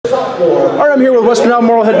All right, I'm here with Western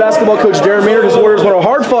Albemarle head basketball coach Darren Maynard. His Warriors won a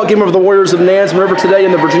hard-fought game over the Warriors of Nansemond River today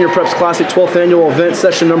in the Virginia Preps Classic 12th Annual Event,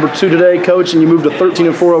 session number 2 today, coach, and you moved to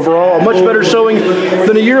 13-4 overall. A much better showing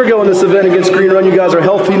than a year ago in this event against Green Run. You guys are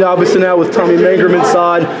healthy now, obviously now with Tommy Maynard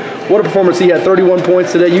inside. What a performance. He had 31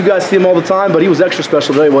 points today. You guys see him all the time, but he was extra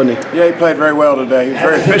special today, wasn't he? Yeah, he played very well today. He was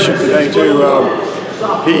very efficient today, too.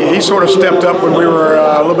 He sort of stepped up when we were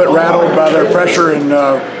a little bit rattled by their pressure and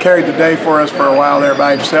carried the day for us for a while there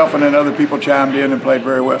by himself, and then other people chimed in and played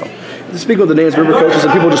very well. Speaking with the Nansemond River coaches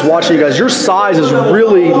and people just watching you guys, your size is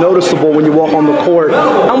really noticeable when you walk on the court.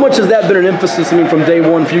 How much has that been an emphasis, from day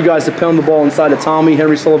one for you guys to pound the ball inside of Tommy,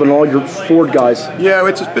 Henry Sullivan, and all your forward guys? Yeah,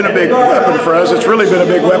 it's been a big weapon for us. It's really been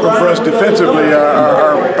a big weapon for us defensively.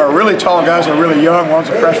 Our really tall guys are really young. One's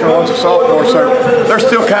a freshman, one's a sophomore, so they're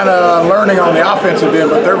still kind of learning on the offensive end,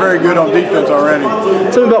 but they're very good on defense already.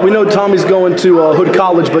 Tell me about, we know Tommy's going to Hood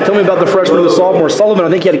College, but tell me about the freshman and the sophomore. Sullivan, I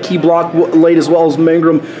think he had a key block late as well as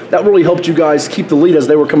Mangrum. That really helped you guys keep the lead as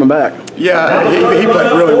they were coming back. Yeah, he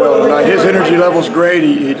played really well tonight. His energy level's great.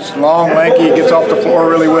 He's long, lanky, he gets off the floor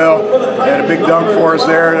really well. He had a big dunk for us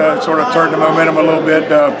there, sort of turned the momentum a little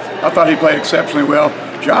bit. I thought he played exceptionally well.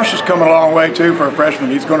 Josh is coming a long way too for a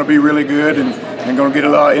freshman. He's going to be really good and going to get a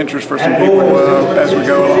lot of interest for some people as we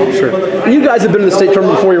go along. Sure. You guys have been in the state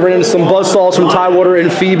tournament before. You ran into some buzzsaws from Tidewater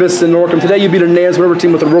and Phoebus and Norcom. Today you beat a Nansemond River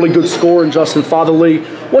team with a really good score in Justin Fatherly.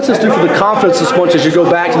 What's this do for the confidence this bunch as you go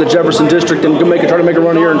back to the Jefferson District and try to make a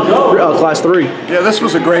run here in Class 3? Yeah, this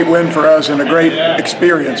was a great win for us and a great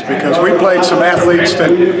experience because we played some athletes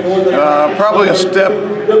that probably a step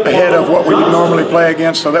ahead of what we normally play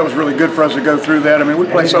against, so that was really good for us to go through that. I mean, we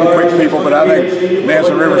play some quick people, but I think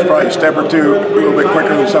Nansemond River's probably a step or two a little bit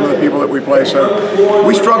quicker than some of the people that we play. So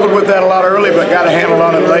we struggled with that a lot early, but got a handle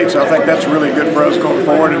on it late, so I think that's really good for us going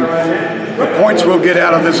forward. And the points we'll get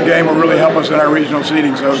out of this game will really help us in our regional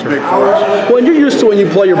seeding, so it's big for us. Well, and you're used to when you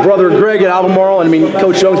play your brother Greg at Albemarle, and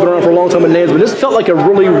Coach Young's been around for a long time at Nansemond, but this felt like a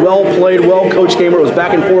really well-played, well-coached game where it was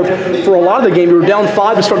back and forth. For a lot of the game, you were down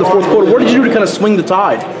 5 to start the fourth quarter. What did you do to kind of swing the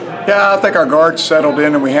tide? Yeah, I think our guards settled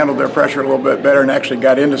in and we handled their pressure a little bit better and actually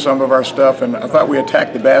got into some of our stuff, and I thought we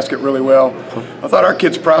attacked the basket really well. I thought our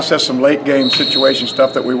kids processed some late game situation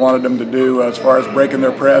stuff that we wanted them to do as far as breaking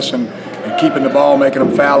their press and keeping the ball, making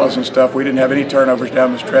them foul us and stuff. We didn't have any turnovers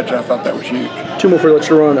down the stretch, and I thought that was huge. 2 more before I let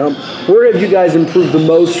you run. Where have you guys improved the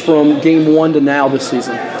most from game 1 to now this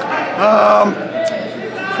season?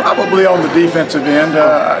 Probably on the defensive end.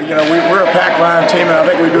 We're a pack line team, and I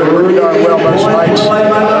think we do it pretty darn well most nights.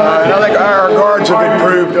 And I think our guards have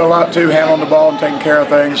improved a lot too, handling the ball and taking care of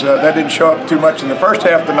things. That didn't show up too much in the first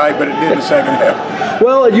half tonight, but it did in the second half.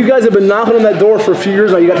 Well, you guys have been knocking on that door for a few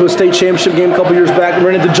years now. You got to a state championship game a couple years back and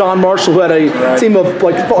ran into John Marshall, who had a team of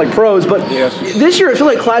like pros. But this year, I feel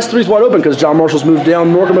like Class 3 is wide open because John Marshall's moved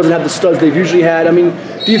down. Norcom doesn't have the studs they've usually had.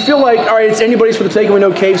 Do you feel like, all right, it's anybody's for the taking? We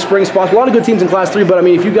know Cave, Spring, Spots, a lot of good teams in Class 3, but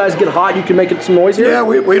if you guys get hot, you can make it some noise here? Yeah,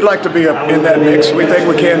 we'd like to be in that mix. We think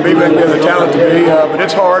we can be. We have the talent to be, but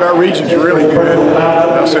it's hard. Our region's really good.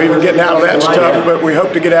 So even getting out of that's tough, but we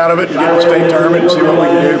hope to get out of it and get in the state tournament and see what we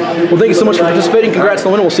can do. Well, thank you so much for participating. Congrats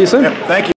on the win. We'll see you soon. Yep, thank you.